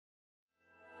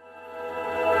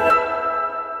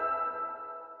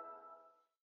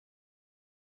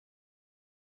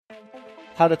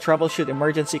How to troubleshoot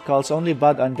emergency calls only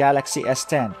bug on Galaxy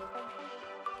S10.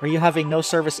 Are you having no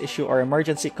service issue or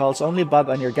emergency calls only bug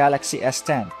on your Galaxy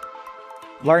S10?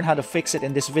 Learn how to fix it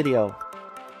in this video.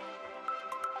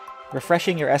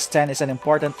 Refreshing your S10 is an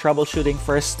important troubleshooting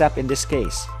first step in this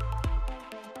case.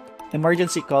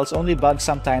 Emergency calls only bug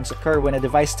sometimes occur when a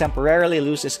device temporarily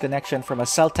loses connection from a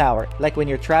cell tower, like when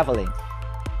you're traveling.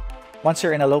 Once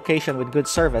you're in a location with good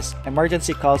service,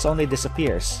 emergency calls only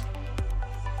disappears.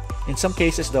 In some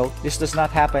cases though, this does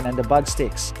not happen and the bug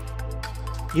sticks.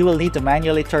 You will need to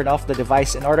manually turn off the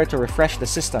device in order to refresh the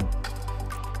system.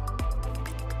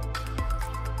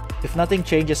 If nothing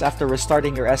changes after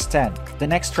restarting your S10, the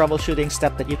next troubleshooting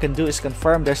step that you can do is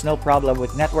confirm there's no problem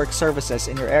with network services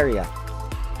in your area.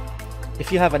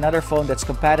 If you have another phone that's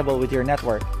compatible with your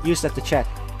network, use that to check.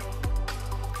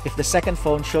 If the second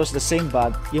phone shows the same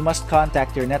bug, you must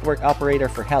contact your network operator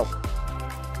for help.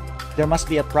 There must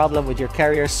be a problem with your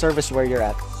carrier's service where you're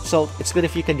at, so it's good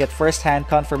if you can get first-hand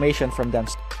confirmation from them.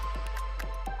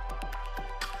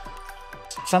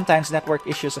 Sometimes network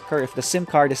issues occur if the SIM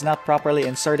card is not properly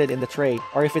inserted in the tray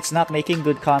or if it's not making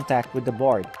good contact with the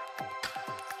board.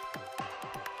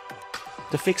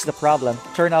 To fix the problem,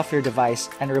 turn off your device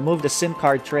and remove the SIM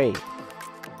card tray.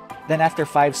 Then after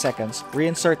 5 seconds,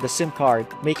 reinsert the SIM card,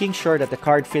 making sure that the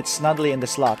card fits snugly in the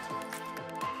slot.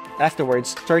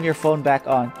 Afterwards, turn your phone back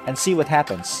on and see what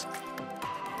happens.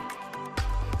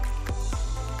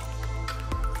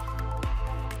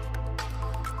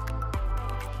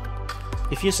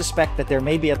 If you suspect that there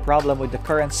may be a problem with the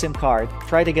current SIM card,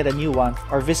 try to get a new one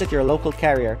or visit your local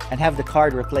carrier and have the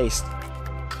card replaced.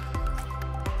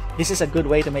 This is a good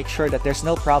way to make sure that there's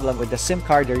no problem with the SIM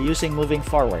card you're using moving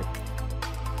forward.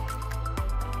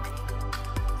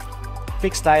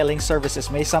 Fixed dialing services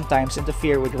may sometimes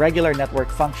interfere with regular network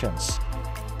functions.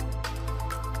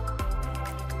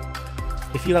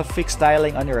 If you have fixed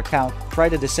dialing on your account, try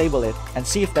to disable it and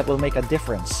see if that will make a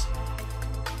difference.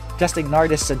 Just ignore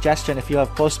this suggestion if you have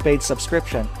postpaid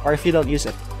subscription or if you don't use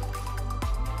it.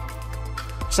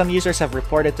 Some users have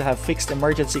reported to have fixed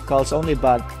emergency calls only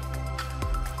bug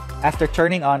after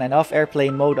turning on and off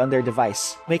airplane mode on their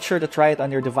device. Make sure to try it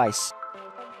on your device.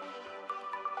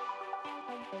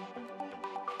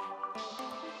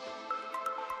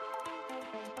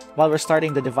 While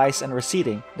restarting the device and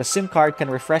reseating, the SIM card can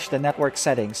refresh the network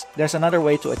settings. There's another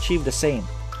way to achieve the same.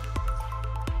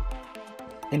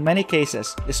 In many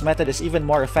cases, this method is even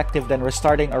more effective than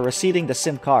restarting or reseating the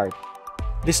SIM card.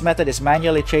 This method is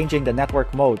manually changing the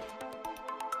network mode.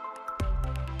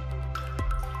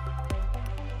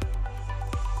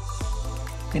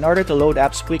 In order to load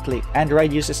apps quickly,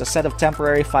 Android uses a set of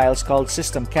temporary files called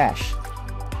system cache.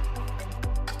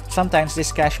 Sometimes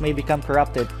this cache may become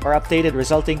corrupted or updated,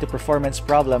 resulting to performance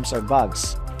problems or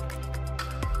bugs.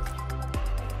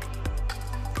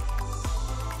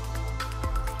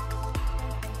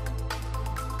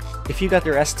 If you got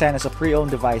your S10 as a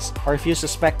pre-owned device, or if you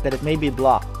suspect that it may be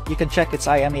blocked, you can check its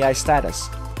IMEI status.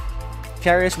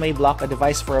 Carriers may block a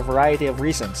device for a variety of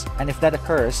reasons, and if that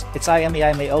occurs, its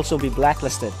IMEI may also be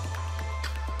blacklisted.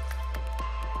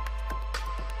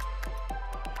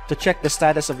 To check the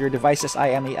status of your device's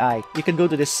IMEI, you can go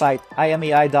to this site,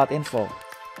 imei.info.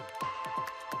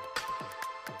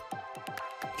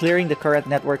 Clearing the current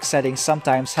network settings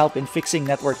sometimes help in fixing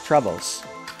network troubles.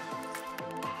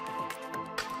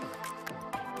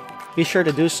 Be sure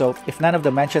to do so if none of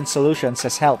the mentioned solutions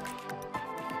has helped.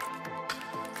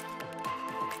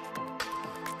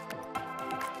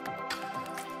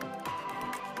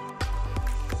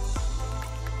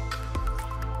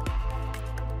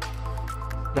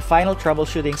 The final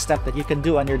troubleshooting step that you can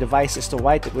do on your device is to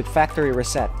wipe it with factory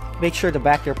reset. Make sure to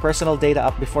back your personal data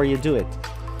up before you do it.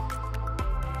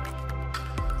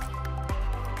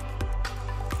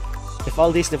 If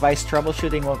all these device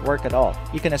troubleshooting won't work at all,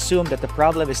 you can assume that the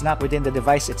problem is not within the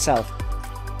device itself.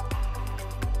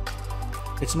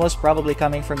 It's most probably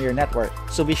coming from your network,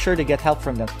 so be sure to get help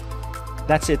from them.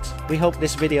 That's it. We hope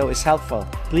this video is helpful.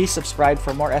 Please subscribe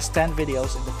for more S10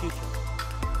 videos in the future.